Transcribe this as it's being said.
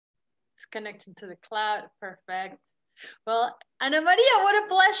It's connecting to the cloud. Perfect. Well, Ana-Maria, what a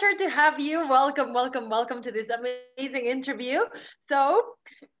pleasure to have you. Welcome, welcome, welcome to this amazing interview. So,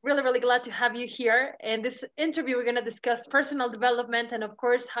 really, really glad to have you here. In this interview, we're going to discuss personal development and, of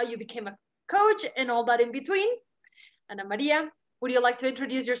course, how you became a coach and all that in between. Ana-Maria, would you like to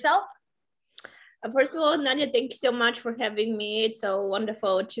introduce yourself? First of all, Nadia, thank you so much for having me. It's so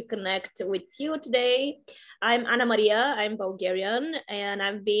wonderful to connect with you today. I'm Ana-Maria, I'm Bulgarian, and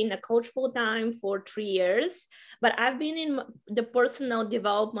I've been a coach full-time for 3 years, but I've been in the personal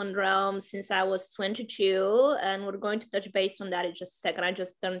development realm since I was 22, and we're going to touch base on that in just a second. I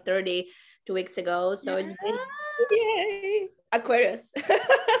just turned 30 2 weeks ago, so it's been, yay, Aquarius.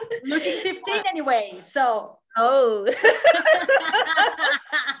 Looking 15 anyway, so. Oh.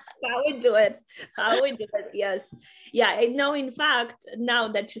 How we do it, yes. Yeah, I know, in fact, now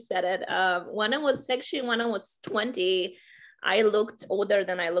that you said it, when I was 20, I looked older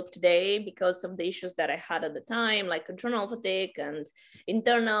than I look today because of the issues that I had at the time, like adrenal fatigue and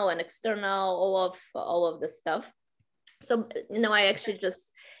internal and external, all of the stuff. So, I actually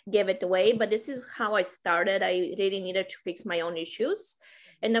just gave it away, but this is how I started. I really needed to fix my own issues.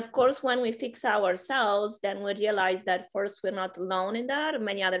 And of course, when we fix ourselves, then we realize that first, we're not alone in that.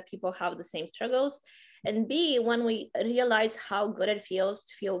 Many other people have the same struggles. And B, when we realize how good it feels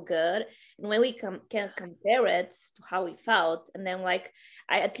to feel good, and when we can compare it to how we felt, and then I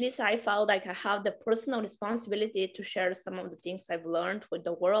felt like I have the personal responsibility to share some of the things I've learned with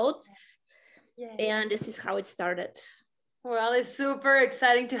the world. Yeah. And this is how it started. Well, it's super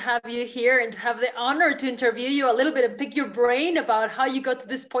exciting to have you here and to have the honor to interview you a little bit and pick your brain about how you got to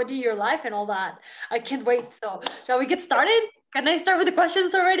this point in your life and all that. I can't wait. So, shall we get started? Can I start with the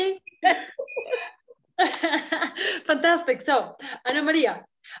questions already? Fantastic. So, Ana-Maria,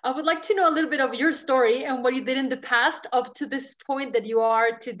 I would like to know a little bit of your story and what you did in the past up to this point that you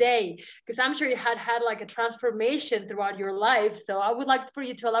are today, because I'm sure you had like a transformation throughout your life. So I would like for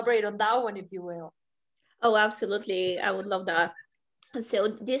you to elaborate on that one, if you will. Oh, absolutely. I would love that. So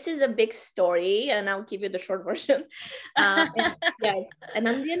this is a big story, and I'll give you the short version. Yes, and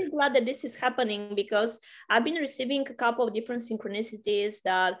I'm really glad that this is happening because I've been receiving a couple of different synchronicities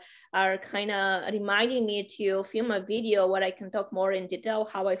that are kind of reminding me to film a video where I can talk more in detail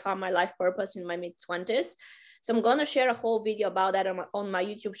how I found my life purpose in my mid-20s. So I'm going to share a whole video about that on my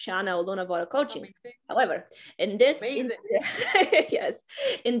YouTube channel, Luna Vora Coaching. Amazing. However, in this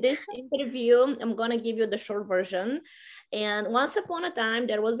interview, I'm going to give you the short version. And once upon a time,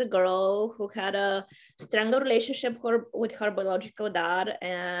 there was a girl who had a strangled relationship with her biological dad,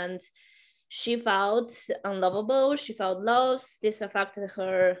 and she felt unlovable. She felt lost. This affected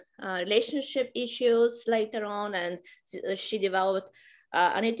her relationship issues later on, and she developed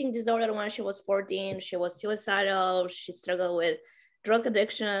an eating disorder when she was 14. She was suicidal. She struggled with drug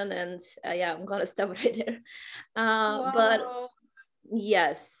addiction, and yeah, I'm gonna stop right there. But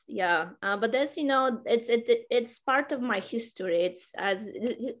yes, yeah, but that's, it's part of my history.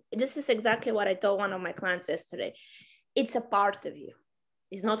 This is exactly what I told one of my clients yesterday. It's a part of you.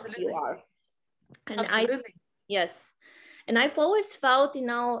 It's not who you are. And absolutely. Yes. And I've always felt,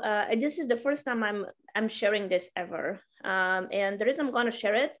 this is the first time I'm sharing this ever. And the reason I'm going to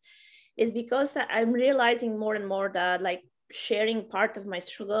share it is because I'm realizing more and more that sharing part of my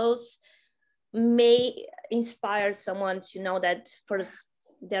struggles may inspire someone to know that first,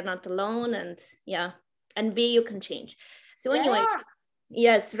 they're not alone, and B, you can change. So anyway,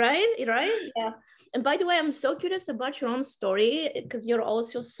 yes, right? Yeah. And by the way, I'm so curious about your own story because you're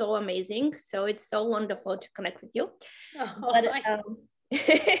also so amazing. So it's so wonderful to connect with you.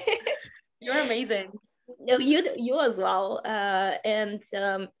 You're amazing. No, you as well.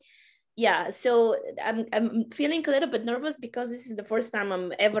 So I'm feeling a little bit nervous because this is the first time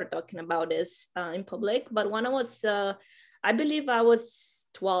I'm ever talking about this in public. But when I was, I believe I was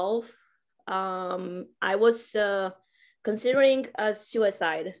 12, I was considering a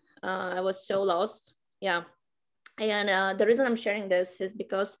suicide. I was so lost. Yeah. And the reason I'm sharing this is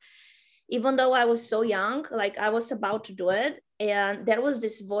because even though I was so young, I was about to do it, and there was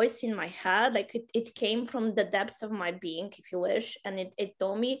this voice in my head, it came from the depths of my being, if you wish, and it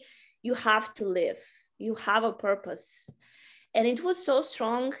told me, you have to live, you have a purpose. And it was so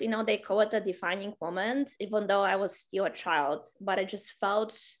strong, they call it a defining moment, even though I was still a child, but I just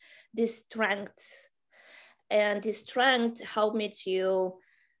felt this strength, and this strength helped me to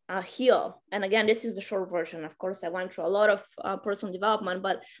heal. And again, this is the short version. Of course, I went through a lot of personal development,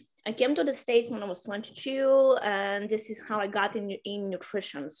 but I came to the States when I was 22, and this is how I got in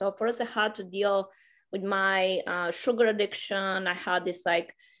nutrition. So first I had to deal with my sugar addiction. I had this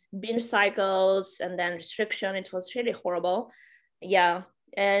binge cycles and then restriction. It was really horrible. Yeah.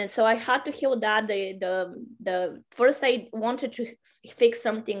 And so I had to heal that. The first I wanted to fix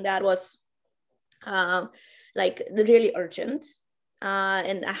something that was like really urgent.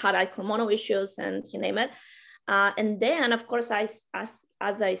 And I had like hormonal issues and you name it. And then, of course, as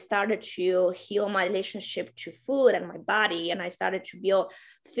I started to heal my relationship to food and my body, and I started to build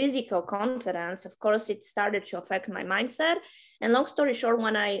physical confidence, of course, it started to affect my mindset. And long story short,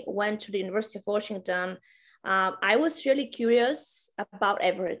 when I went to the University of Washington, I was really curious about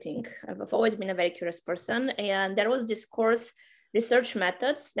everything. I've always been a very curious person. And there was this course, research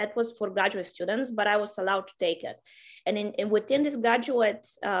methods, that was for graduate students, but I was allowed to take it. And within this graduate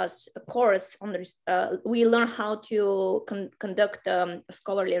course, we learn how to conduct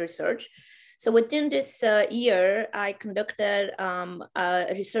scholarly research. So within this year, I conducted a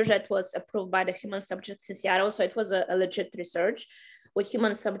research that was approved by the Human Subjects in Seattle. So it was a legit research with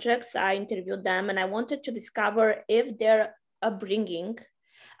human subjects. I interviewed them, and I wanted to discover if their upbringing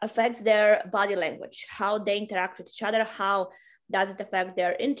affects their body language, how they interact with each other, how does it affect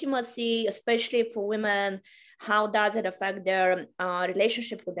their intimacy, especially for women, how does it affect their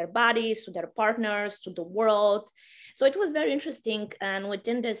relationship with their bodies, to their partners, to the world. So it was very interesting. And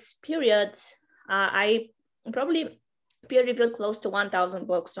within this period, I probably peer reviewed close to 1,000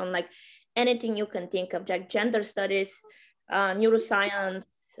 books on like anything you can think of, like gender studies, neuroscience,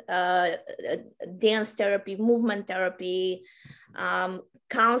 dance therapy, movement therapy,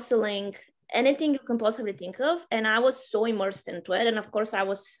 counseling, anything you can possibly think of. And I was so immersed into it. And of course, I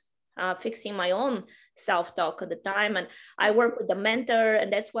was fixing my own self-talk at the time. And I work with a mentor.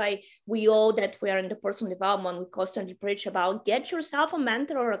 And that's why we all that we are in the personal development, we constantly preach about get yourself a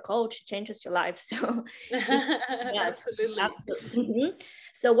mentor or a coach, it changes your life. So yes, absolutely. Mm-hmm.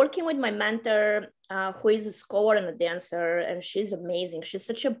 So working with my mentor, who is a scholar and a dancer, and she's amazing. She's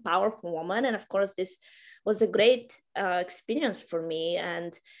such a powerful woman. And of course, this was a great experience for me.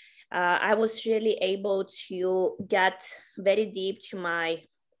 And I was really able to get very deep to my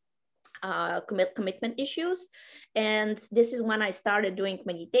commitment issues. And this is when I started doing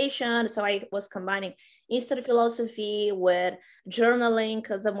meditation. So I was combining Eastern philosophy with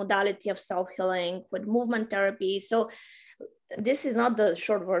journaling as a modality of self-healing, with movement therapy. So this is not the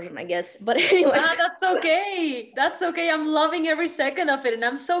short version, I guess, but anyways. That's okay. That's okay. I'm loving every second of it. And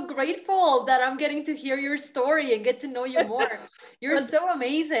I'm so grateful that I'm getting to hear your story and get to know you more. You're so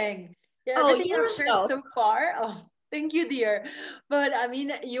amazing. Yeah, everything you have shared so far. Oh, thank you, dear. But I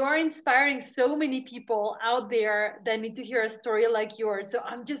mean, you are inspiring so many people out there that need to hear a story like yours. So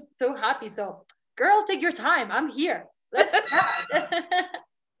I'm just so happy. So, girl, take your time. I'm here. Let's chat.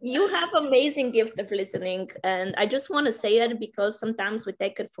 You have amazing gift of listening, and I just want to say it because sometimes we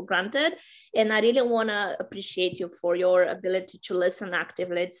take it for granted, and I really want to appreciate you for your ability to listen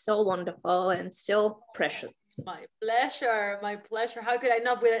actively. It's so wonderful and so precious. My pleasure. My pleasure. How could I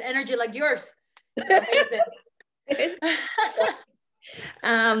not with an energy like yours? Amazing.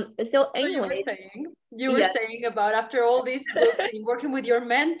 So anyways, you were saying about after all these books and working with your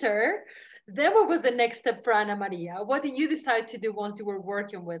mentor, then what was the next step for Ana-Maria? What did you decide to do once you were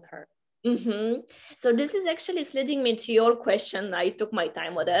working with her? Mm-hmm. So this is actually leading me to your question. I took my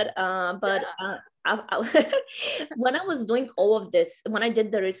time with it, but when I was doing all of this, when I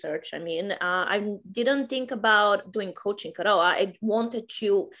did the research, I mean, I didn't think about doing coaching at all. I wanted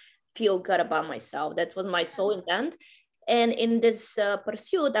to feel good about myself. That was my sole intent. And in this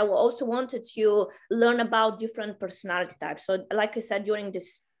pursuit, I also wanted to learn about different personality types. So like I said, during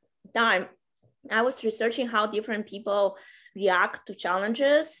this time, I was researching how different people react to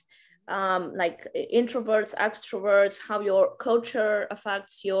challenges, like introverts, extroverts, how your culture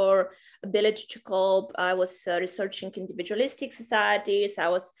affects your ability to cope. I was researching individualistic societies. I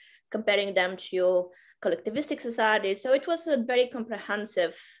was comparing them to collectivistic societies. So it was a very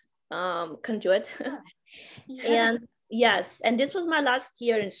comprehensive conduit. And yes, and this was my last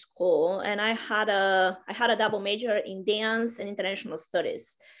year in school, and I had a double major in dance and international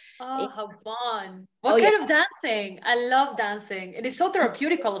studies. Oh, how fun. What kind of dancing? I love dancing. It is so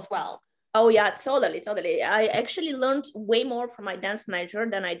therapeutical as well. Oh yeah, totally. I actually learned way more from my dance major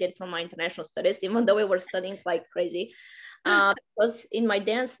than I did from my international studies, even though we were studying like crazy. Because in my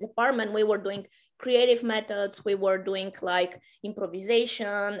dance department, we were doing creative methods, we were doing like improvisation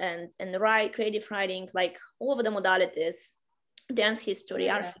and creative writing, like all of the modalities, dance history,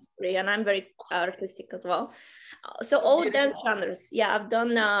 art history, and I'm very artistic as well. So all dance genres. Yeah, I've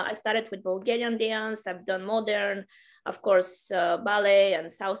done, I started with Bulgarian dance, I've done modern, of course, ballet and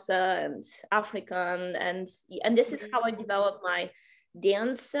salsa and African. And this is how I developed my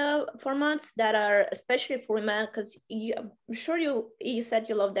dance formats that are especially for women, because I'm sure you said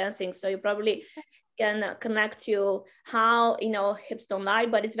you love dancing, so you probably can connect to how, you know, hips don't lie,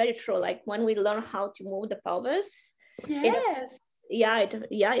 but it's very true. Like when we learn how to move the pelvis, Yes.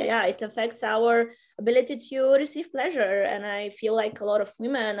 it affects our ability to receive pleasure. And I feel like a lot of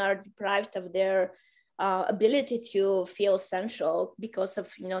women are deprived of their ability to feel sensual because of,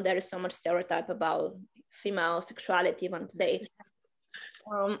 you know, there is so much stereotype about female sexuality even today.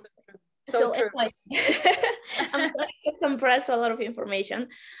 So anyways, I'm trying to compress a lot of information,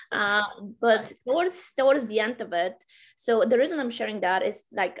 but towards the end of it, so the reason I'm sharing that is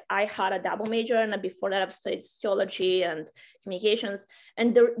like I had a double major, and before that I've studied sociology and communications.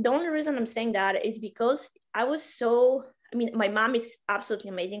 And the only reason I'm saying that is because I was so, I mean, my mom is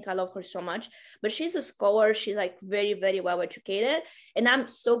absolutely amazing. I love her so much, but she's a scholar. She's like very, very well educated. And I'm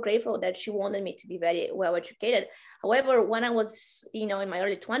so grateful that she wanted me to be very well educated. However, when I was, you know, in my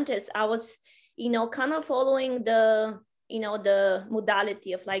early 20s, I was, you know, kind of following the, you know, the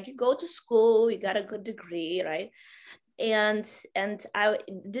modality of like, you go to school, you got a good degree, right? And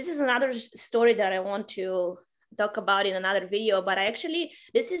this is another story that I want to talk about in another video, but I actually,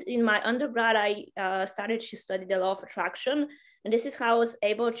 this is in my undergrad, I started to study the law of attraction, and this is how I was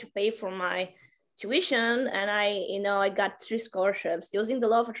able to pay for my tuition. And I got 3 scholarships using the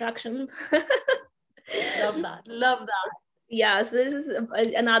law of attraction. Love that. Yeah, so this is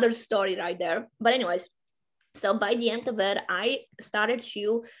another story right there. But anyways, so by the end of it, I started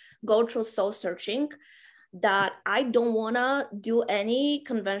to go through soul searching, that I don't want to do any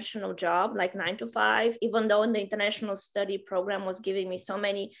conventional job like 9 to 5, even though in the international study program was giving me so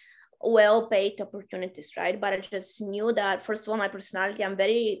many well-paid opportunities, right? But I just knew that, first of all, my personality, I'm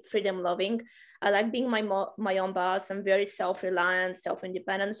very freedom loving. I like being my own boss. I'm very self-reliant,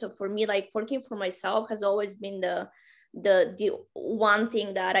 self-independent. So for me, like working for myself has always been the one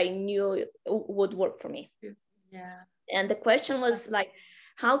thing that I knew would work for me. Yeah. And the question was like,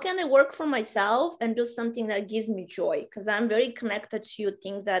 how can I work for myself and do something that gives me joy? Because I'm very connected to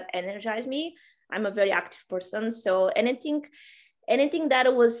things that energize me. I'm a very active person. So anything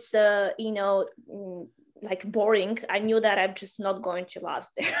that was, like boring, I knew that I'm just not going to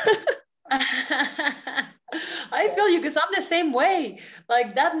last there. I feel you, because I'm the same way.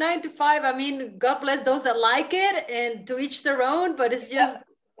 Like that 9 to 5, I mean, God bless those that like it, and to each their own, but it's just,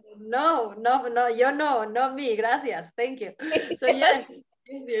 no, not me. Gracias. Thank you. So yes,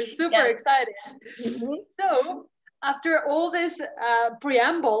 you're super excited. Mm-hmm. So after all this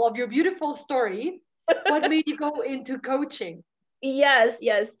preamble of your beautiful story, what made you go into coaching? Yes.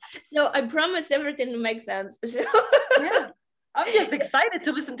 So I promise everything makes sense. Yeah, I'm just excited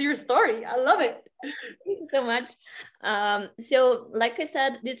to listen to your story. I love it. Thank you so much. So like I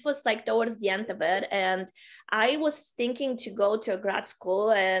said, it was like towards the end of it, and I was thinking to go to a grad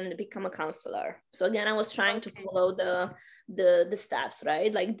school and become a counselor. So again, I was trying to follow the steps,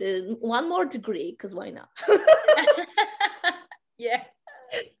 right? Like the one more degree, because why not? Yeah.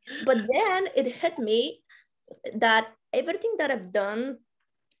 But then it hit me that everything that I've done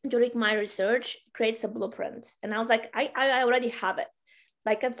during my research creates a blueprint. And I was like, I already have it.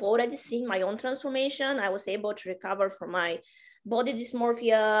 Like I've already seen my own transformation. I was able to recover from my body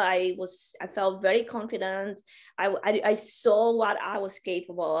dysmorphia. I felt very confident. I saw what I was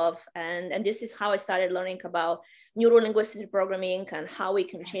capable of. And this is how I started learning about neuro-linguistic programming and how we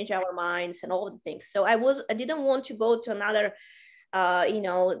can change our minds and all the things. So I didn't want to go to another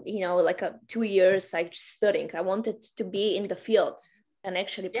like 2 years like studying. I wanted to be in the field and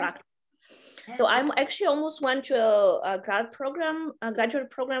actually practice. So I'm actually almost went to a graduate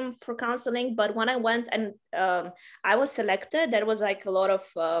program for counseling. But when I went and I was selected, there was like a lot of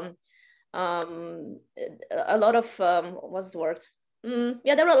what's the word?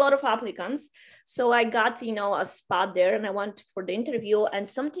 There were a lot of applicants. So I got, a spot there, and I went for the interview. And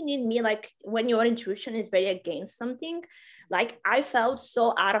something in me, like when your intuition is very against something, like I felt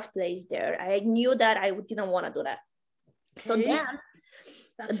so out of place there. I knew that I didn't want to do that. Okay. So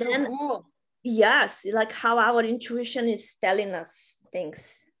that's so cool. Yes, like how our intuition is telling us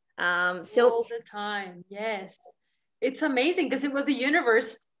things. So all the time. Yes. It's amazing because it was the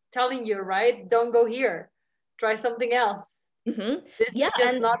universe telling you, right? Don't go here. Try something else. Mm-hmm. This is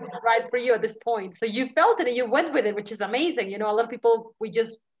just not right for you at this point. So you felt it and you went with it, which is amazing. A lot of people, we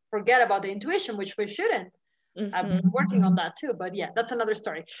just forget about the intuition, which we shouldn't. Mm-hmm. I've been working on that too, but yeah, that's another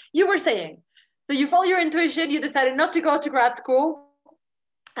story. You were saying, so you follow your intuition, you decided not to go to grad school.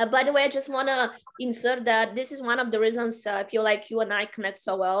 By the way, I just want to insert that this is one of the reasons I feel like you and I connect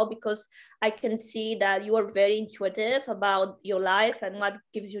so well, because I can see that you are very intuitive about your life and what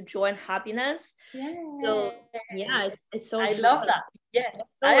gives you joy and happiness. Yeah. So yeah, it's so I love that. Yes,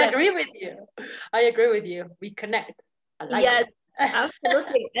 so I agree with you. We connect. I like it.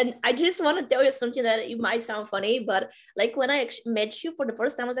 Absolutely. And I just want to tell you something that it might sound funny, but like when I met you for the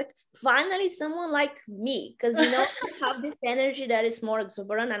first time, I was like, finally someone like me. Because, you know, I have this energy that is more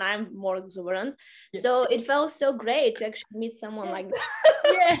exuberant and I'm more exuberant. Yes. So it felt so great to actually meet someone like that.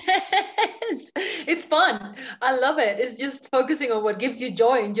 Yes, it's fun. I love it. It's just focusing on what gives you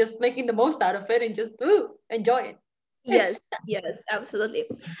joy and just making the most out of it and just enjoy it. Yes, yes, absolutely.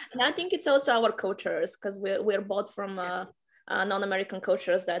 And I think it's also our cultures because we're both from non-American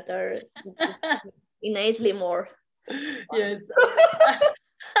cultures that are just innately more fun. Yes.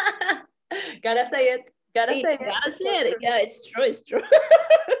 Gotta say it. Gotta say it. Gotta say So it. true. Yeah, it's true. It's true.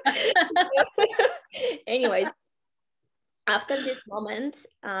 Anyways, after this moment,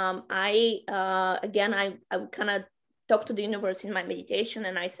 I again I kind of talked to the universe in my meditation,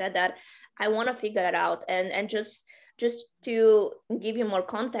 and I said that I want to figure it out, and just to give you more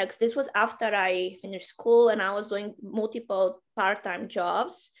context, this was after I finished school and I was doing multiple part-time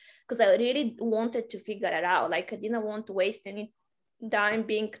jobs because I really wanted to figure it out. Like I didn't want to waste any time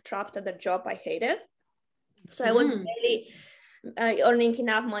being trapped at a job I hated. So I was really earning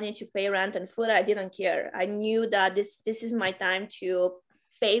enough money to pay rent and food. I didn't care. I knew that this is my time to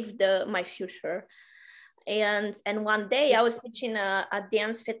pave my future. And one day I was teaching a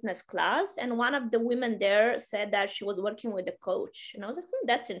dance fitness class, and one of the women there said that she was working with a coach, and I was like,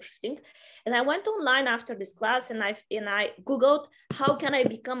 that's interesting. And I went online after this class, and I googled how can I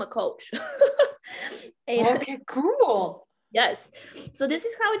become a coach. Okay, cool. Yes. So this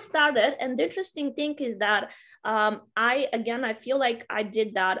is how it started. And the interesting thing is that I feel like I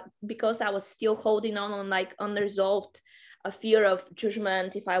did that because I was still holding on like unresolved a fear of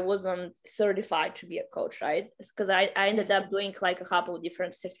judgment if I wasn't certified to be a coach, right? Because I ended up doing like a couple of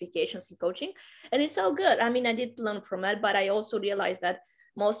different certifications in coaching, and it's so good. I mean, I did learn from it, but I also realized that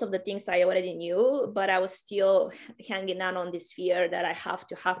most of the things I already knew, but I was still hanging on this fear that I have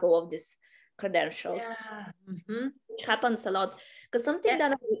to have all of these credentials. Yeah. Mm-hmm. Which happens a lot because something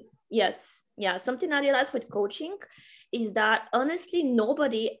Yes. that something I realized with coaching is that honestly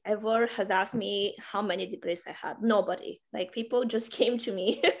nobody ever has asked me how many degrees I had. Nobody. Like people just came to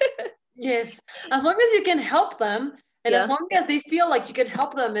me. Yes. As long as you can help them, and as Yeah. long as they feel like you can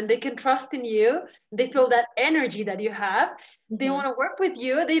help them and they can trust in you, they feel that energy that you have, they Mm-hmm. want to work with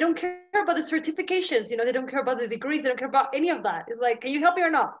you. They don't care about the certifications, they don't care about the degrees, they don't care about any of that. It's like, can you help me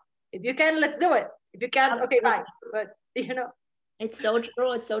or not? If you can, let's do it. If you can't, okay, bye. But It's so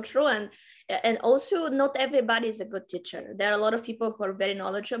true. It's so true. And also not everybody is a good teacher. There are a lot of people who are very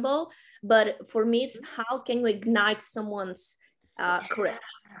knowledgeable, but for me, it's how can you ignite someone's courage?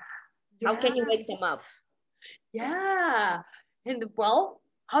 How yeah, can you wake them up? yeah. And well,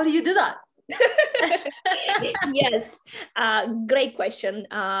 how do you do that? Yes, great question.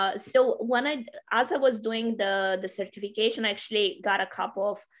 So as I was doing the certification, I actually got a couple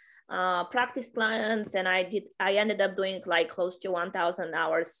of practice plans, and I ended up doing like close to 1,000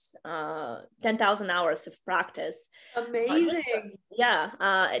 hours, 10,000 hours of practice. Amazing.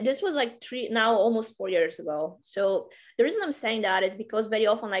 This was like now almost 4 years ago. So the reason I'm saying that is because very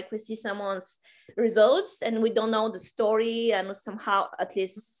often like we see someone's results and we don't know the story, and somehow at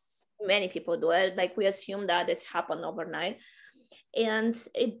least many people do it, like we assume that this happened overnight, and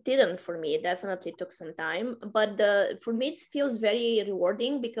it didn't for me. It definitely took some time, but for me it feels very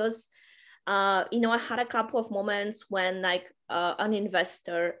rewarding because I had a couple of moments when like an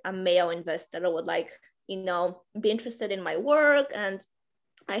investor, a male investor, would like be interested in my work. And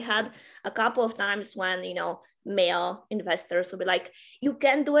I had a couple of times when male investors would be like, you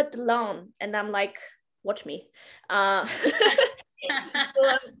can do it alone, and I'm like, watch me. So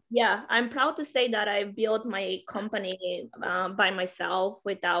I'm proud to say that I built my company by myself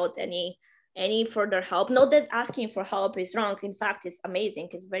without any further help. Not that asking for help is wrong. In fact, it's amazing.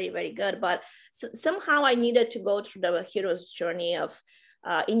 It's very, very good. But somehow I needed to go through the hero's journey of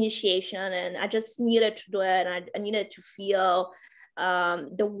initiation, and I just needed to do it. And I needed to feel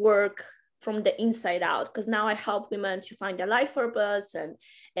the work from the inside out, because now I help women to find their life purpose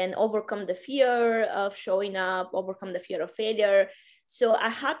and overcome the fear of showing up, overcome the fear of failure. So I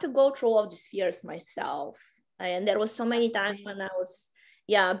had to go through all of these fears myself, and there was so many times when I was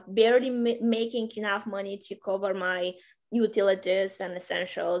barely making enough money to cover my utilities and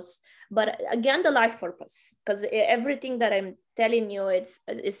essentials. But again, the life purpose, because everything that I'm telling you, is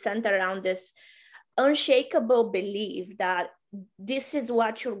centered around this unshakable belief that this is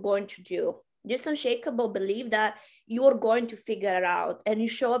what you're going to do. This unshakable belief that you're going to figure it out, and you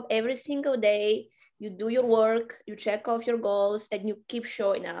show up every single day, you do your work, you check off your goals, and you keep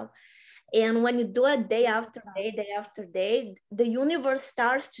showing up. And when you do it day after day after day, the universe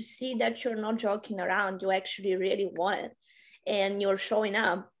starts to see that you're not joking around. You actually really want it. and you're showing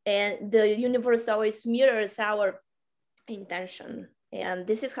up, and the universe always mirrors our intention. And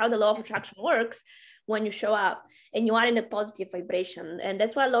this is how the law of attraction works. When you show up and you are in a positive vibration. And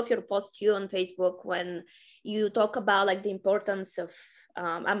that's why I love your post too on Facebook, when you talk about like the importance of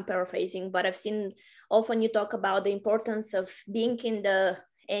I'm paraphrasing, but I've seen often you talk about the importance of being in the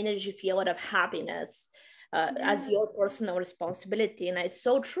energy field of happiness as your personal responsibility. And it's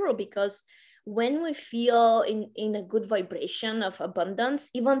so true, because when we feel in a good vibration of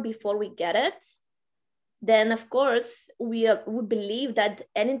abundance, even before we get it, then of course we believe that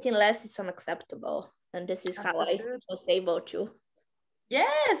anything less is unacceptable. And this is how I was able to.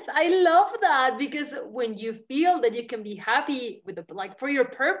 Yes, I love that, because when you feel that you can be happy with like for your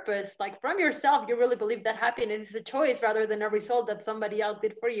purpose, like from yourself, you really believe that happiness is a choice rather than a result that somebody else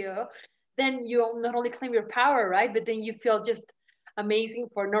did for you, then you not only claim your power, right? But then you feel just amazing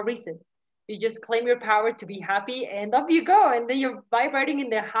for no reason. You just claim your power to be happy and off you go. And then you're vibrating in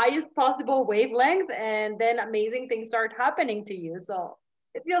the highest possible wavelength, and then amazing things start happening to you. So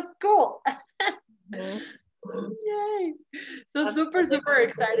it's just cool. Mm-hmm. Yay. So super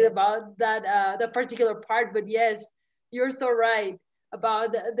excited about that particular part. But yes, you're so right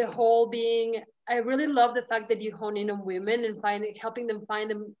about the whole being. I really love the fact that you hone in on women and helping them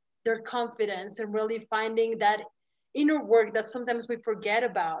find their confidence, and really finding that inner work that sometimes we forget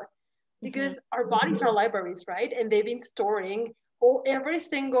about, because our bodies are libraries, right? And they've been storing every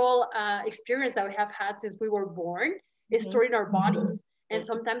single experience that we have had since we were born is stored in our bodies. And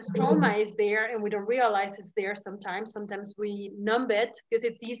sometimes trauma is there and we don't realize it's there sometimes. Sometimes we numb it because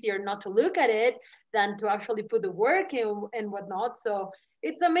it's easier not to look at it than to actually put the work in and whatnot. So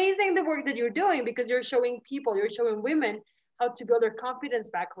it's amazing the work that you're doing, because you're showing people, you're showing women how to build their confidence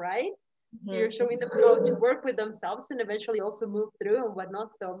back, right? You're showing them how to work with themselves and eventually also move through and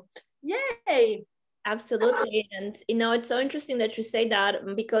whatnot. So yay. Absolutely. And, it's so interesting that you say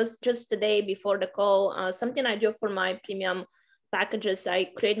that, because just today before the call, something I do for my premium packages, I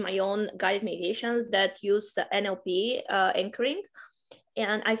create my own guided meditations that use the NLP anchoring.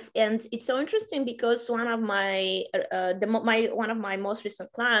 And it's so interesting, because one of my most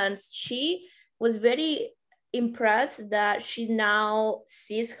recent clients, she was very impressed that she now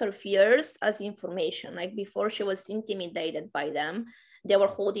sees her fears as information. Like before, she was intimidated by them. They were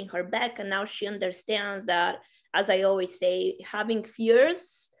holding her back. And now she understands that, as I always say, having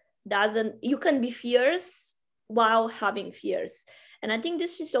fears you can be fierce while having fears. And I think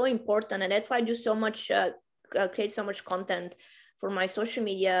this is so important. And that's why I do so much, create so much content for my social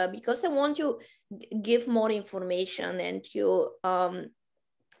media, because I want to give more information and to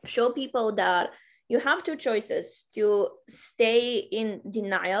show people that you have two choices: to stay in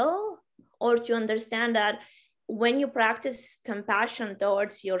denial, or to understand that when you practice compassion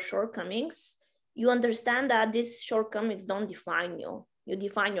towards your shortcomings, you understand that these shortcomings don't define you. You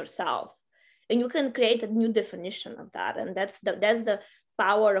define yourself. And you can create a new definition of that. And that's the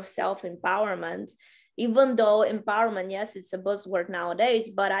power of self-empowerment. Even though empowerment, yes, it's a buzzword nowadays,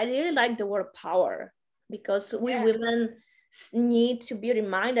 but I really like the word power, because we women need to be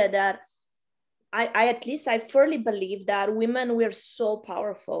reminded that I firmly believe that women, we're so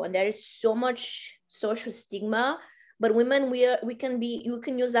powerful, and there is so much social stigma. But women, we can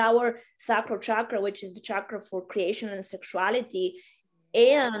use our sacral chakra, which is the chakra for creation and sexuality,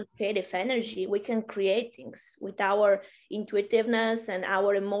 and creative energy. We can create things with our intuitiveness and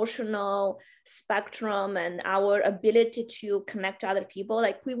our emotional spectrum and our ability to connect to other people.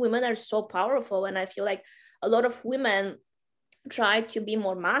 Like, we women are so powerful. And I feel like a lot of women try to be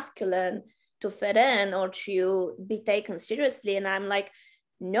more masculine to fit in or to be taken seriously. And I'm like,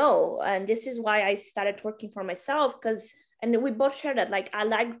 no. And this is why I started working for myself, and we both share that, like, I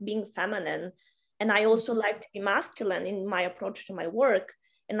like being feminine. And I also like to be masculine in my approach to my work.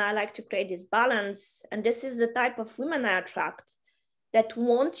 And I like to create this balance. And this is the type of women I attract, that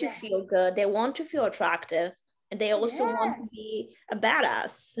want to feel good. They want to feel attractive. And they also want to be a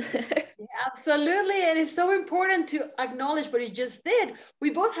badass. Absolutely. And it's so important to acknowledge what you just did.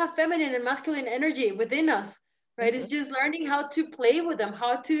 We both have feminine and masculine energy within us, right? It's just learning how to play with them,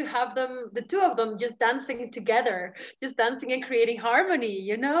 how to have them, the two of them, just dancing together, just dancing and creating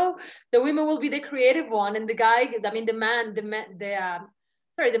harmony. The women will be the creative one, and the guy, I mean, the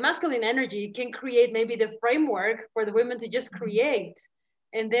masculine energy can create maybe the framework for the women to just create.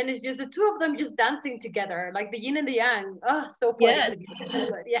 And then it's just the two of them just dancing together, like the yin and the yang. Oh, so poetic. Yes.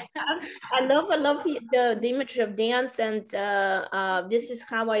 But yeah. I love the image of dance. And this is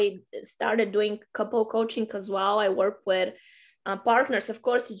how I started doing couple coaching as well. I work with partners. Of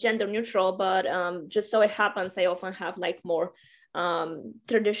course, it's gender neutral, but just so it happens, I often have like more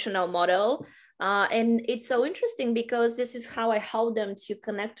traditional model. And it's so interesting because this is how I help them to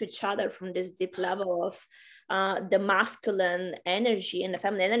connect to each other from this deep level of the masculine energy and the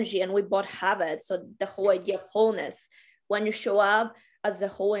feminine energy, and we both have it. So the whole idea of wholeness, when you show up as the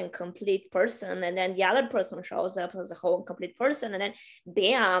whole and complete person, and then the other person shows up as a whole and complete person, and then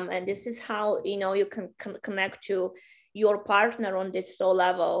bam, and this is how, you know, you can connect to your partner on this soul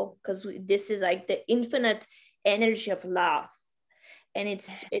level, because this is like the infinite energy of love, and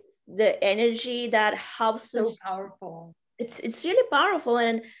it's the energy that helps us. So powerful. It's really powerful,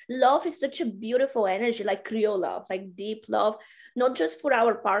 and love is such a beautiful energy, like Creole love, like deep love, not just for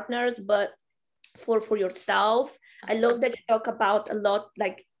our partners, but for yourself. I love that you talk about a lot,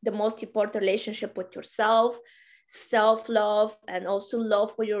 like the most important relationship with yourself, self-love, and also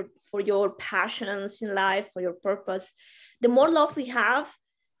love for your passions in life, for your purpose. The more love we have,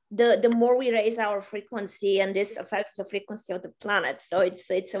 the more we raise our frequency, and this affects the frequency of the planet. So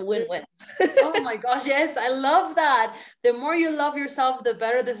it's a win-win. Oh my gosh, yes, I love that. The more you love yourself, the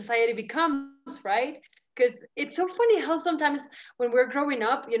better the society becomes, right? Because it's so funny how sometimes when we're growing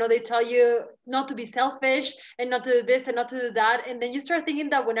up, you know, they tell you not to be selfish and not to do this and not to do that. And then you start thinking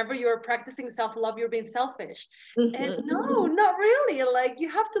that whenever you're practicing self-love, you're being selfish. And no, not really. Like, you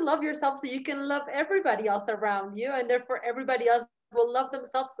have to love yourself so you can love everybody else around you. And therefore, everybody else will love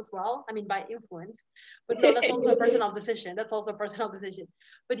themselves as well. I mean, by influence. But no, that's also a personal decision. That's also a personal decision.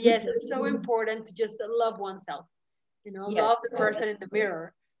 But yes, it's so important to just love oneself. You know, Yes. love the person in the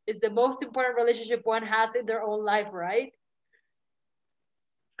mirror is the most important relationship one has in their own life, right?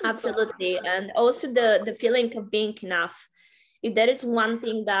 Absolutely. And also the feeling of being enough. If there is one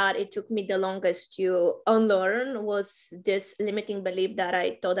thing that it took me the longest to unlearn, was this limiting belief that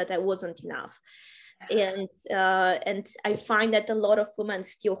I thought that I wasn't enough. And I find that a lot of women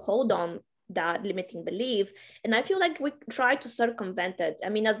still hold on that limiting belief, and I feel like we try to circumvent it. I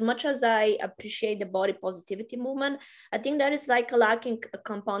mean, as much as I appreciate the body positivity movement, I think that is like a lacking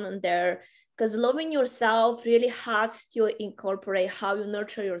component there, because loving yourself really has to incorporate how you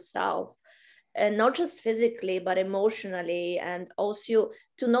nurture yourself, and not just physically but emotionally, and also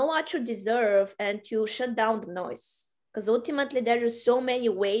to know what you deserve and to shut down the noise, because ultimately there are so many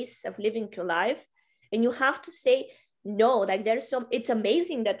ways of living your life, and you have to say no. Like, it's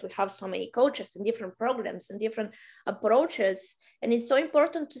amazing that we have so many coaches and different programs and different approaches, and it's so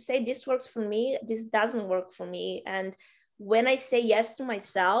important to say this works for me, this doesn't work for me. And when I say yes to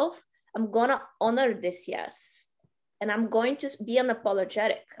myself, I'm gonna honor this yes, and I'm going to be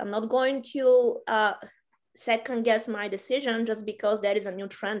unapologetic. I'm not going to second guess my decision just because there is a new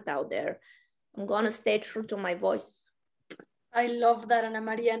trend out there. I'm gonna stay true to my voice. I love that,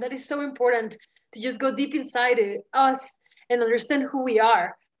 Ana-Maria. And that is so important to just go deep inside us and understand who we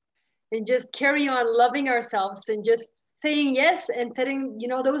are and just carry on loving ourselves and just saying yes and setting, you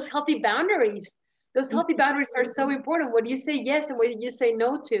know, those healthy boundaries. Those healthy boundaries are so important. What you say yes and what you say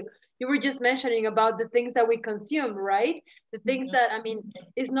no to. You were just mentioning about the things that we consume, right? The things that, I mean,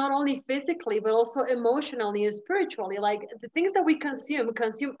 is not only physically, but also emotionally and spiritually. Like, the things that we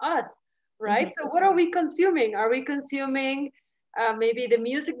consume us, right? So what are we consuming? Are we consuming maybe the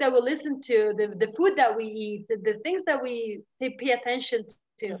music that we listen to, the food that we eat, the things that we pay attention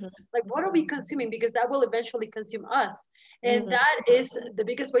to? Like, what are we consuming? Because that will eventually consume us. And that is the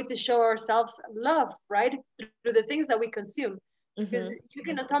biggest way to show ourselves love, right? Through the things that we consume. Because you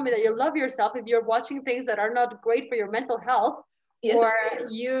cannot tell me that you love yourself if you're watching things that are not great for your mental health, or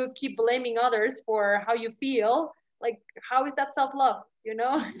you keep blaming others for how you feel. Like, how is that self-love, you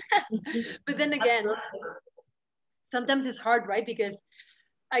know? But then again, sometimes it's hard, right? Because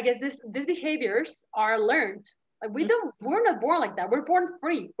I guess these behaviors are learned. Like, we're not born like that. We're born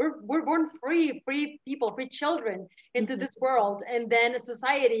free. We're born free people, free children into this world. And then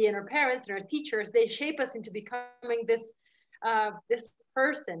society and our parents and our teachers, they shape us into becoming this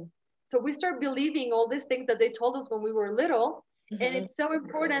person. So we start believing all these things that they told us when we were little. And it's so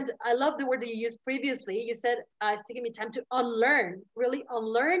important. I love the word that you used previously. You said it's taking me time to unlearn, really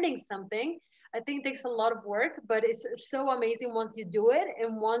unlearning something. I think it takes a lot of work, but it's so amazing once you do it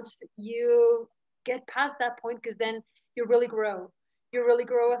and once you get past that point, because then you really grow. You really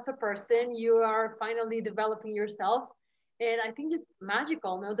grow as a person. You are finally developing yourself. And I think just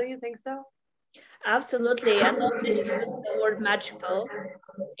magical, no? Don't you think so? Absolutely. I love that you use the word magical.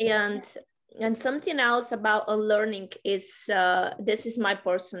 And something else about unlearning is this is my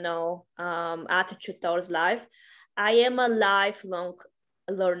personal attitude towards life. I am a lifelong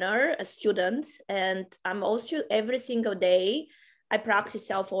learner, a student, and I'm also every single day I practice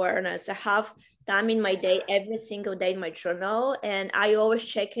self-awareness. I have time in my day every single day in my journal, and I always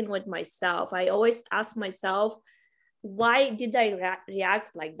check in with myself. I always ask myself, why did I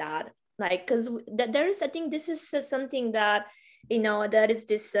react like that? Like, because there is, I think this is something that, you know, there is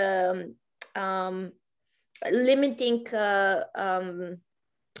this limiting kind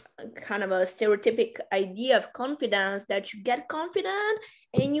of a stereotypic idea of confidence, that you get confident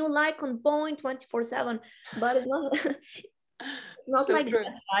and you like on point 24/7, but it's not it's not So like true.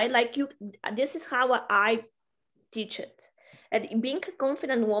 that, right? Like, you, this is how I teach it. And being a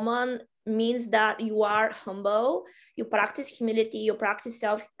confident woman means that you are humble, you practice humility, you practice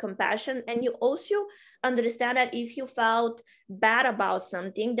self-compassion, and you also understand that if you felt bad about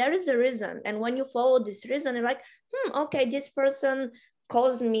something, there is a reason. And when you follow this reason, you're like, okay, this person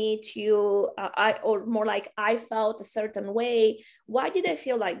caused me to, or more like, I felt a certain way. Why did I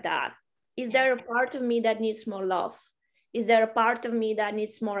feel like that? Is there a part of me that needs more love? Is there a part of me that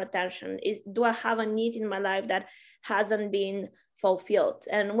needs more attention? Do I have a need in my life that hasn't been fulfilled?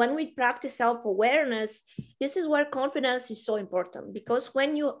 And when we practice self-awareness, this is where confidence is so important, because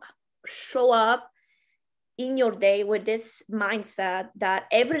when you show up in your day with this mindset that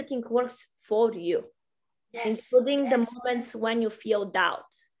everything works for you, including the moments when you feel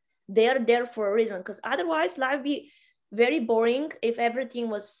doubt, they're there for a reason, because otherwise life would be very boring if everything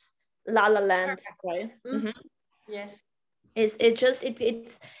was la la land, right? Yes. It's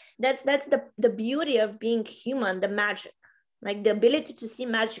that's the beauty of being human, the magic, like the ability to see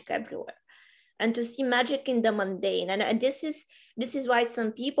magic everywhere and to see magic in the mundane. And this is why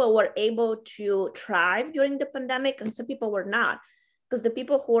some people were able to thrive during the pandemic and some people were not, because the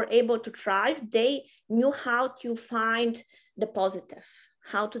people who were able to thrive, they knew how to find the positive,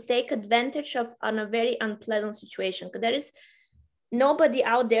 how to take advantage of on a very unpleasant situation, because there is nobody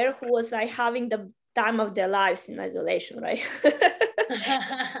out there who was like having the time of their lives in isolation, right?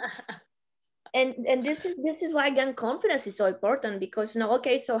 and this is why, again, confidence is so important, because, you know,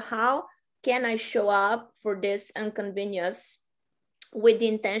 okay, so how can I show up for this inconvenience with the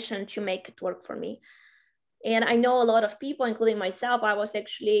intention to make it work for me? And I know a lot of people, including myself, I was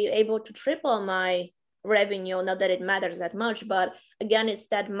actually able to triple my revenue. Not that it matters that much, but again, it's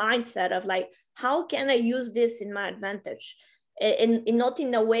that mindset of like, how can I use this in my advantage? In not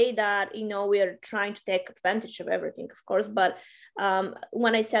in a way that, you know, we're trying to take advantage of everything, of course, but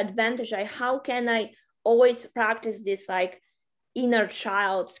when I say advantage, how can I always practice this like inner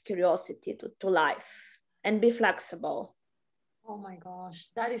child's curiosity to life and be flexible. Oh my gosh,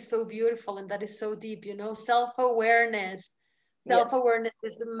 that is so beautiful and that is so deep, you know, self-awareness. Self-awareness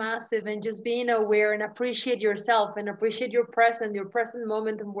is massive, and just being aware and appreciate yourself and appreciate your present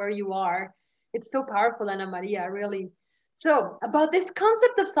moment and where you are. It's so powerful, Ana-Maria, really. So, about this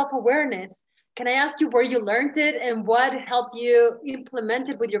concept of self-awareness, can I ask you where you learned it and what helped you implement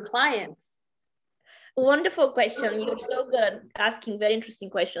it with your clients? Wonderful question. You're so good at asking very interesting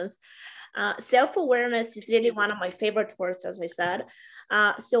questions. Self-awareness is really one of my favorite words, as I said.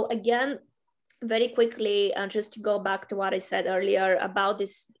 So again, very quickly, just to go back to what I said earlier about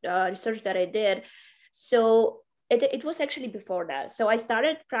this research that I did. So it was actually before that. So I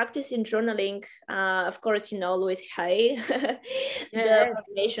started practicing journaling. Of course, you know, Louis Hay, the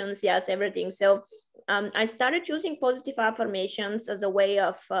affirmations, yes, everything. So I started using positive affirmations as a way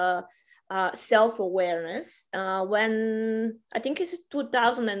of self-awareness when I think it's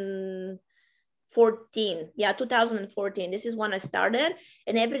 2014. Yeah, 2014. This is when I started,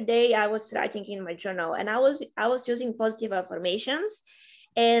 and every day I was writing in my journal, and I was using positive affirmations.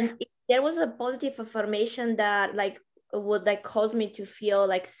 And if there was a positive affirmation that like would like cause me to feel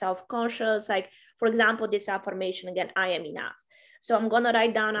like self-conscious, like for example, this affirmation again, I am enough. So I'm gonna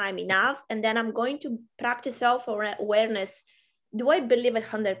write down I'm enough, and then I'm going to practice self-awareness. Do I believe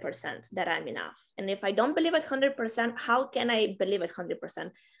 100% that I'm enough? And if I don't believe 100%, how can I believe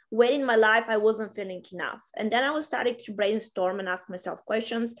 100%? Where in my life I wasn't feeling enough? And then I was starting to brainstorm and ask myself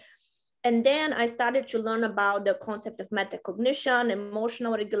questions. And then I started to learn about the concept of metacognition,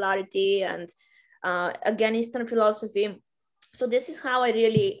 emotional regularity, and again, Eastern philosophy. So this is how I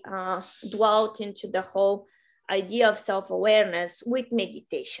really dwelt into the whole idea of self-awareness with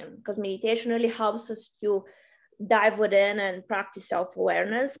meditation, because meditation really helps us to dive within and practice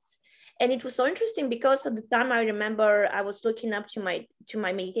self-awareness. And it was so interesting because at the time I remember I was looking up to my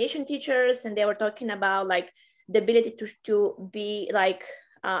meditation teachers, and they were talking about like the ability to be like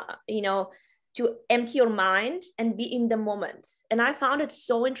you know, to empty your mind and be in the moment. And I found it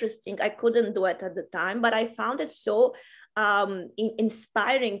so interesting. I couldn't do it at the time, but I found it so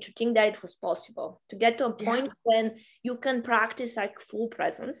inspiring to think that it was possible to get to a point when you can practice like full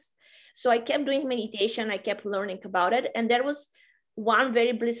presence. So I kept doing meditation, I kept learning about it. And there was one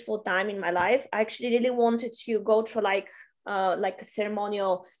very blissful time in my life. I actually really wanted to go through like a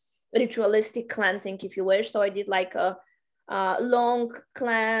ceremonial ritualistic cleansing, if you wish. So I did like a long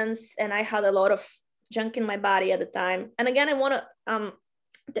cleanse, and I had a lot of junk in my body at the time. And again, I want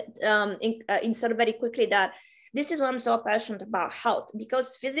to insert very quickly that this is why I'm so passionate about health,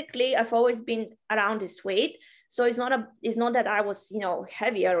 because physically I've always been around this weight. So it's not that I was, you know,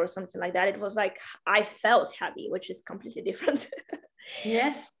 heavier or something like that. It was like I felt heavy, which is completely different.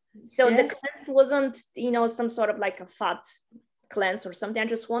 Yes. So yes. the cleanse wasn't, you know, some sort of like a fat cleanse or something. I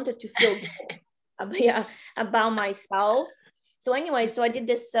just wanted to feel good about myself. So anyway, so I did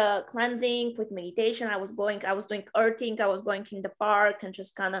this cleansing with meditation. I was doing earthing. I was going in the park and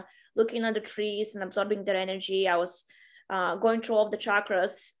just kind of looking at the trees and absorbing their energy. I was going through all of the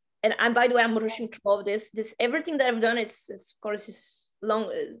chakras. And by the way, I'm rushing through all of this. Everything that I've done is of course, is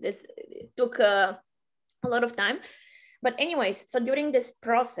long. It took a lot of time. But anyways, so during this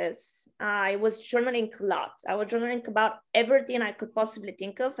process, I was journaling a lot. I was journaling about everything I could possibly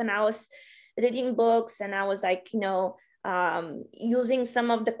think of. And I was reading books, and I was like, you know, using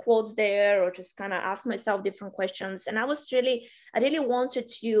some of the quotes there, or just kind of ask myself different questions. And I really wanted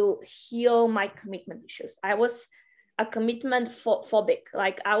to heal my commitment issues. I was a commitment phobic.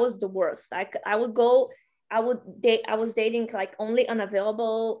 Like I was the worst. Like I was dating like only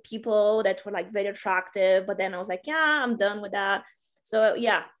unavailable people that were like very attractive, but then I was like, yeah, I'm done with that. So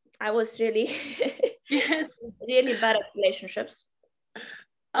yeah, I was really, yes, really bad at relationships.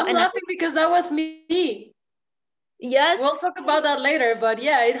 I'm laughing because that was me. Yes. We'll talk about that later, but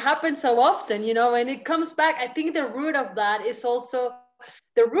yeah, it happens so often, you know, and it comes back. I think the root of that is also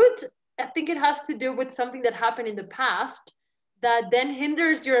the root. I think it has to do with something that happened in the past that then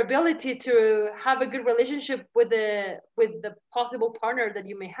hinders your ability to have a good relationship with the possible partner that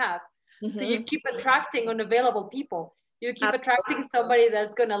you may have. Mm-hmm. So you keep attracting unavailable people. You keep attracting somebody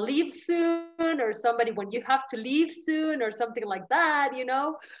that's going to leave soon, or somebody when you have to leave soon, or something like that, you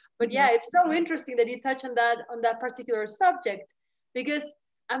know. But yeah, it's so interesting that you touch on that particular subject, because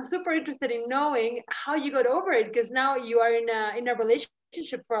I'm super interested in knowing how you got over it, because now you are in a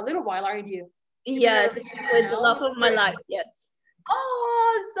relationship for a little while, aren't you? Yes, with the love of my life. Yes.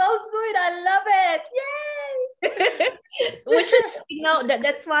 Oh, so sweet! I love it! Yay! Which is, you know,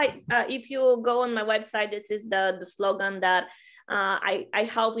 that's why if you go on my website, this is the slogan that I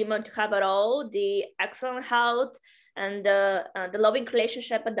help women to have it all: the excellent health and the loving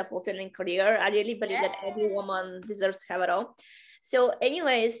relationship and the fulfilling career. I really believe that every woman deserves to have it all. So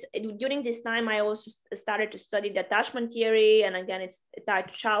anyways, during this time, I also started to study the attachment theory. And again, it's tied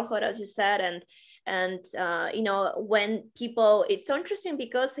to childhood, as you said. And you know, when people, it's so interesting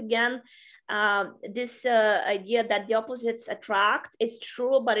because again, this idea that the opposites attract is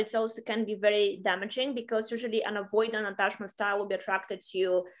true, but it's also can be very damaging, because usually an avoidant attachment style will be attracted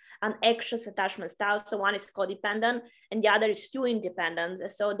to an anxious attachment style. So one is codependent and the other is too independent.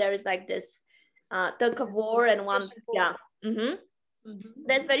 So there is like this tug of war, and one, yeah. Mm-hmm. Mm-hmm.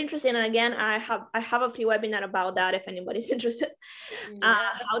 That's very interesting. And again, I have a free webinar about that if anybody's interested.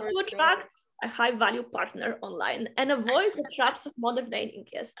 How to attract a high value partner online and avoid the traps of modern dating.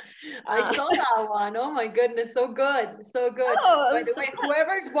 Yes. I saw that one. Oh my goodness, so good. So good. Oh, by the way,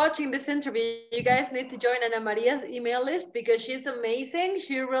 whoever's watching this interview, you guys need to join Ana-Maria's email list, because she's amazing.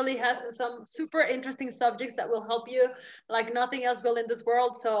 She really has some super interesting subjects that will help you like nothing else will in this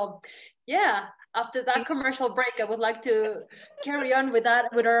world. So yeah, after that commercial break, I would like to carry on with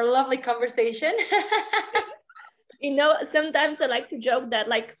our lovely conversation. You know, sometimes I like to joke that,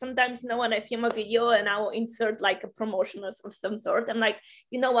 like, sometimes, you know, when I film a video and I will insert like a promotion of some sort, I'm like,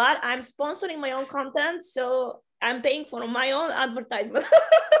 you know what, I'm sponsoring my own content, so I'm paying for my own advertisement.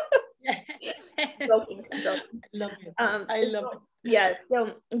 Joking. Love it. I love it. Yeah,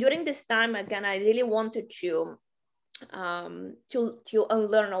 so during this time, again, I really wanted to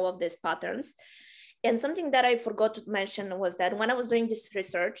unlearn all of these patterns. And something that I forgot to mention was that when I was doing this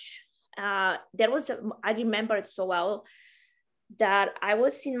research, there was I remember it so well, that I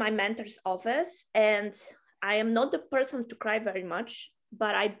was in my mentor's office, and I am not the person to cry very much,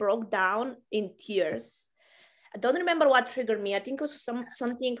 but I broke down in tears. I don't remember what triggered me. I think it was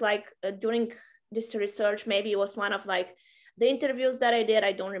something like during this research, maybe it was one of like the interviews that I did,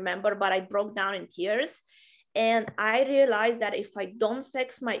 I don't remember, but I broke down in tears. And I realized that if I don't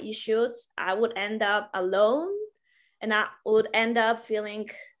fix my issues, I would end up alone, and I would end up feeling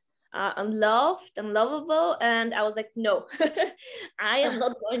unloved, unlovable. And I was like, no, I am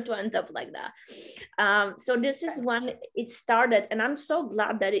not going to end up like that. So this is when it started. And I'm so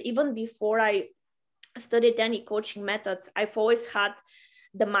glad that even before I studied any coaching methods, I've always had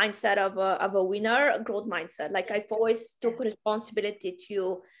the mindset of a winner, a growth mindset. Like I've always took responsibility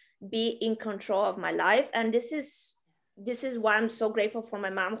to be in control of my life. And this is why I'm so grateful for my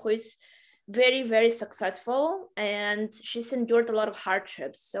mom, who is very, very successful, and she's endured a lot of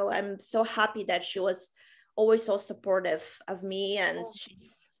hardships. So I'm so happy that she was always so supportive of me, and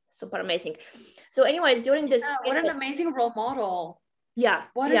she's super amazing. So anyways, during this what an amazing role model. yeah,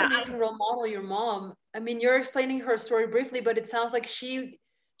 What an amazing role model, your mom. I mean, you're explaining her story briefly, but it sounds like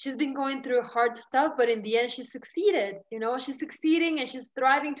she's been going through hard stuff, but in the end she succeeded. You know, she's succeeding and she's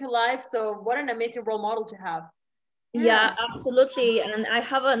thriving to life. So what an amazing role model to have. Yeah, absolutely. And I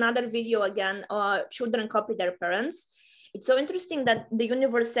have another video again, children copy their parents. It's so interesting that the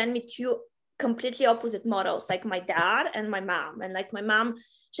universe sent me two completely opposite models, like my dad and my mom. And like my mom,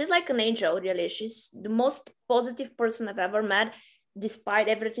 she's like an angel, really. She's the most positive person I've ever met, despite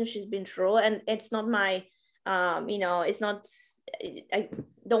everything she's been through. And it's not my, it's not, I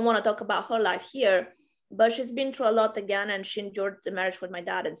don't want to talk about her life here, but she's been through a lot again, and she endured the marriage with my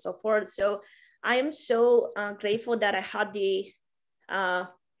dad and so forth. So I am so grateful that I had the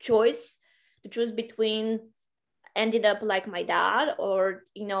choice to choose between ended up like my dad or,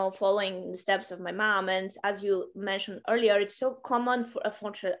 following the steps of my mom. And as you mentioned earlier, it's so common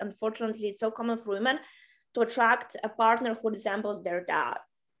unfortunately, it's so common for women to attract a partner who resembles their dad,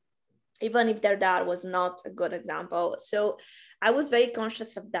 even if their dad was not a good example. So I was very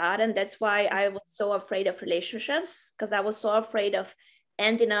conscious of that. And that's why I was so afraid of relationships, because I was so afraid of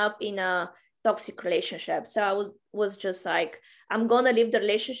ending up in a toxic relationship. So I was just like, I'm gonna leave the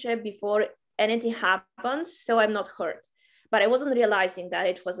relationship before anything happens, so I'm not hurt. But I wasn't realizing that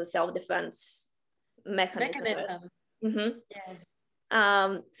it was a self-defense mechanism. Mm-hmm.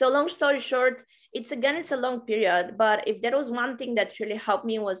 Yes. So long story short, it's a long period, but if there was one thing that really helped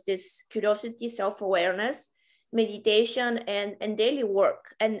me was this curiosity, self-awareness, meditation, and daily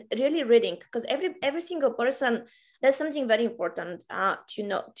work, and really reading, because every single person, that's something very important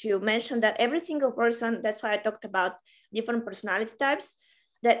to mention, that every single person, that's why I talked about different personality types,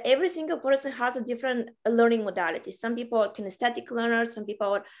 that every single person has a different learning modality. Some people are kinesthetic learners, some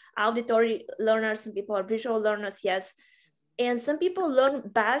people are auditory learners, some people are visual learners, yes. And some people learn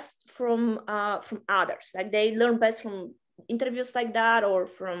best from others. Like they learn best from interviews like that, or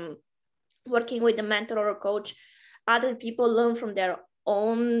from working with a mentor or a coach. Other people learn from their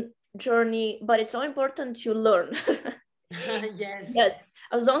own journey, but it's so important to learn. Yes. Yes.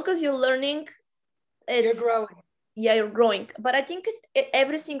 As long as you're learning, you're growing. Yeah, you're growing. But I think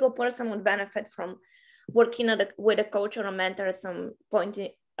every single person would benefit from working with a coach or a mentor at some point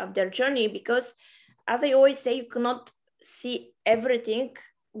of their journey, because as I always say, you cannot see everything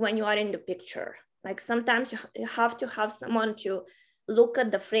when you are in the picture. Like sometimes you have to have someone to look at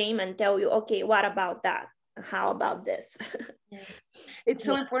the frame and tell you, okay, what about that? How about this? Yes. It's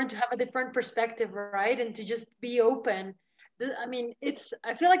so important to have a different perspective, right? And to just be open. I mean,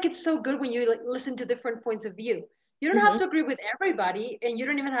 I feel like it's so good when you listen to different points of view. You don't have to agree with everybody, and you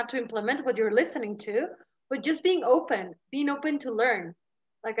don't even have to implement what you're listening to, but just being open to learn.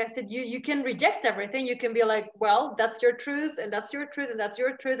 Like I said, you can reject everything. You can be like, well, that's your truth, and that's your truth, and that's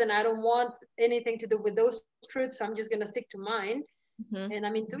your truth, and I don't want anything to do with those truths, so I'm just gonna stick to mine. And I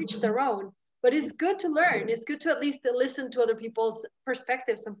mean, to each their own. But it's good to learn. It's good to at least listen to other people's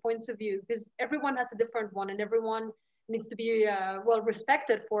perspectives and points of view, because everyone has a different one, and everyone needs to be well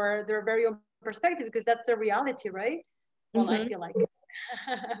respected for their very own perspective, because that's the reality, right? Well, I feel like.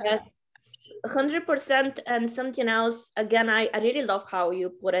 Yes, 100%. And something else, again, I really love how you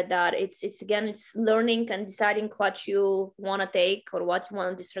put it, that it's learning and deciding what you want to take or what you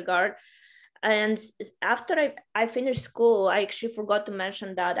want to disregard. And after I finished school, I actually forgot to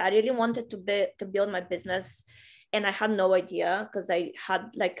mention that I really wanted to build my business, and I had no idea, because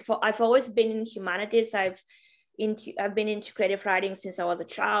I've always been in humanities. I've been into creative writing since I was a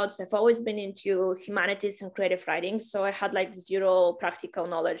child. So I've always been into humanities and creative writing. So I had like zero practical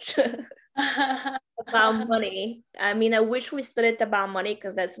knowledge about money. I mean, I wish we studied about money,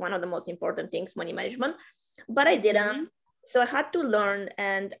 because that's one of the most important things, money management, but I didn't. So I had to learn.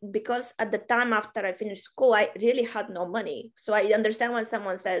 And because at the time after I finished school, I really had no money. So I understand when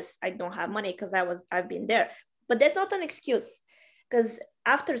someone says I don't have money, because I've been there, but that's not an excuse. Because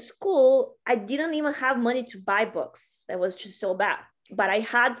after school, I didn't even have money to buy books. That was just so bad. But I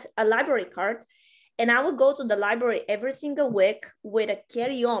had a library card, and I would go to the library every single week with a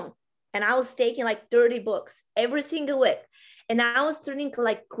carry-on, and I was taking like 30 books every single week. And I was turning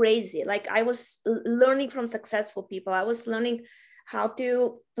like crazy. Like I was learning from successful people. I was learning how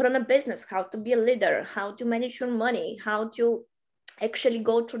to run a business, how to be a leader, how to manage your money, how to actually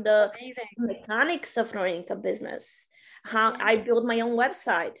go through the mechanics of running a business, how I built my own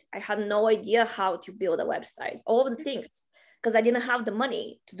website. I had no idea how to build a website, all of the things, because I didn't have the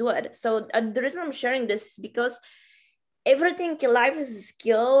money to do it. So the reason I'm sharing this is because everything in life is a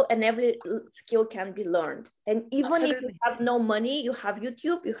skill, and every skill can be learned. And even Absolutely. if you have no money, you have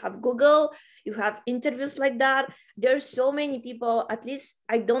YouTube, you have Google, you have interviews like that. There's so many people, at least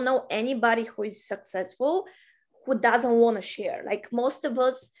I don't know anybody who is successful who doesn't want to share. Like most of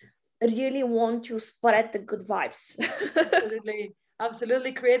us really want to spread the good vibes. Absolutely.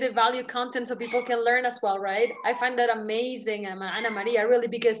 Absolutely. Creative value content so people can learn as well, right? I find that amazing, Ana-Maria, really,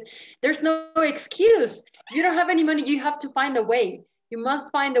 because there's no excuse. If you don't have any money, you have to find a way. You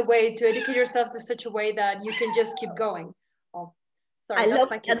must find a way to educate yourself to such a way that you can just keep going. Oh, sorry, I that's love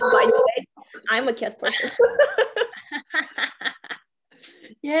my kid. cats, by the way. I'm a cat person.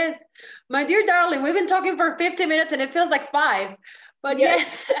 Yes, my dear darling, we've been talking for 50 minutes and it feels like 5. But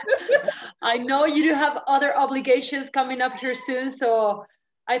Yes. yes, I know you do have other obligations coming up here soon. So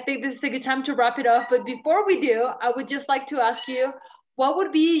I think this is a good time to wrap it up. But before we do, I would just like to ask you, what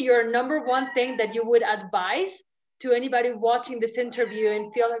would be your number one thing that you would advise to anybody watching this interview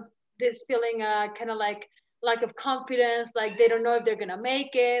and feel this feeling kind of like lack of confidence, like they don't know if they're going to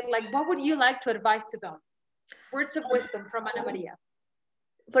make it? Like, what would you like to advise to them? Words of wisdom from Ana-Maria.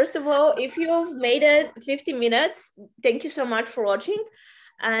 First of all, if you've made it 50 minutes, thank you so much for watching.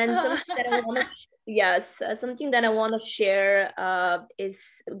 And something that I want to, yes, something that I want to share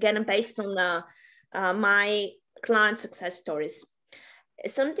is again based on my client success stories.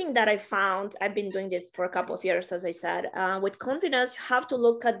 Something that I found, I've been doing this for a couple of years, as I said, with confidence, you have to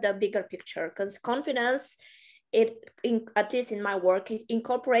look at the bigger picture, because confidence, at least in my work, it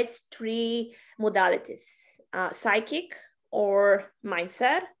incorporates 3 modalities, psychic or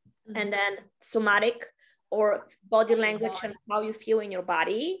mindset, and then somatic or body language and how you feel in your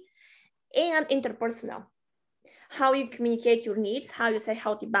body, and interpersonal, how you communicate your needs, how you set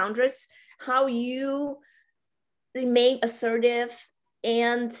healthy boundaries, how you remain assertive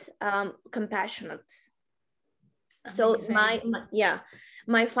and compassionate. Amazing. So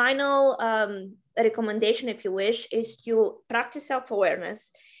my final recommendation, if you wish, is to practice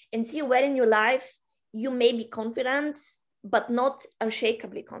self-awareness and see where in your life you may be confident, but not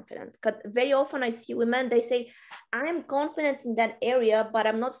unshakably confident. Because very often I see women, they say, I'm confident in that area, but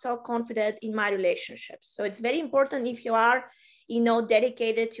I'm not so confident in my relationships. So it's very important, if you are,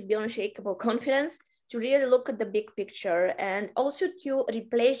 dedicated to build unshakable confidence, to really look at the big picture, and also to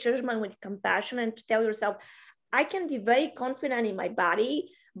replace judgment with compassion, and to tell yourself, I can be very confident in my body,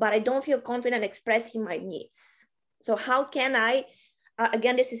 but I don't feel confident expressing my needs. So how can I,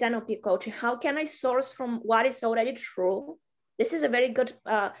 again, this is NLP coaching, how can I source from what is already true? This is a very good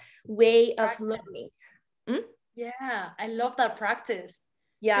way of learning. Yeah, I love that practice.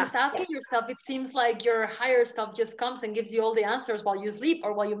 Yeah. Just asking yourself, it seems like your higher self just comes and gives you all the answers while you sleep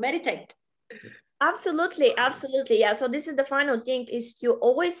or while you meditate. Absolutely, absolutely. Yeah. So this is the final thing, is to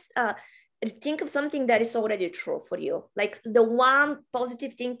always think of something that is already true for you. Like the one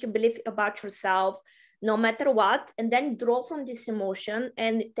positive thing you believe about yourself, no matter what, and then draw from this emotion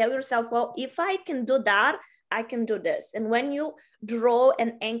and tell yourself, well, if I can do that, I can do this. And when you draw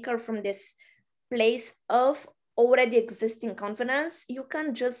an anchor from this place of already existing confidence, you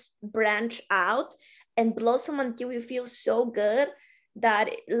can just branch out and blossom until you feel so good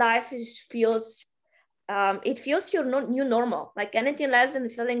that life feels it feels your new normal. Like anything less than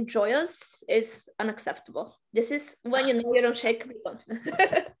feeling joyous is unacceptable. This is when you know you don't shake.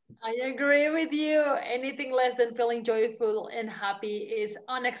 I agree with you. Anything less than feeling joyful and happy is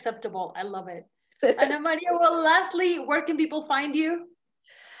unacceptable. I love it. Ana-Maria, well, lastly, where can people find you?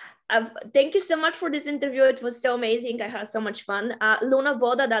 Thank you so much for this interview. It was so amazing. I had so much fun.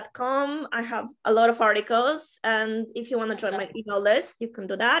 lunavoda.com. I have a lot of articles. And if you want to join my email list, you can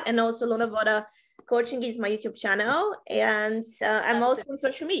do that. And also Luna Voda Coaching is my YouTube channel. And I'm also on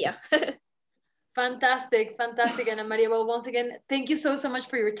social media. Fantastic. Fantastic, Ana-Maria. Well, once again, thank you so much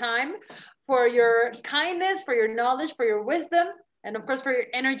for your time, for your kindness, for your knowledge, for your wisdom, and of course, for your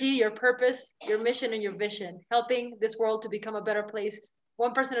energy, your purpose, your mission, and your vision, helping this world to become a better place,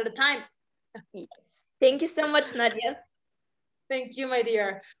 one person at a time. Thank you so much, Nadia. Thank you, my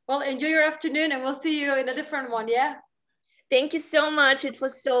dear. Well, enjoy your afternoon, and we'll see you in a different one, yeah? Thank you so much. It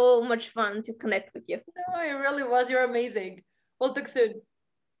was so much fun to connect with you. No, it really was. You're amazing. We'll talk soon.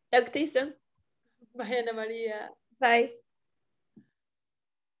 Talk to you soon. Bye, Ana-Maria. Bye.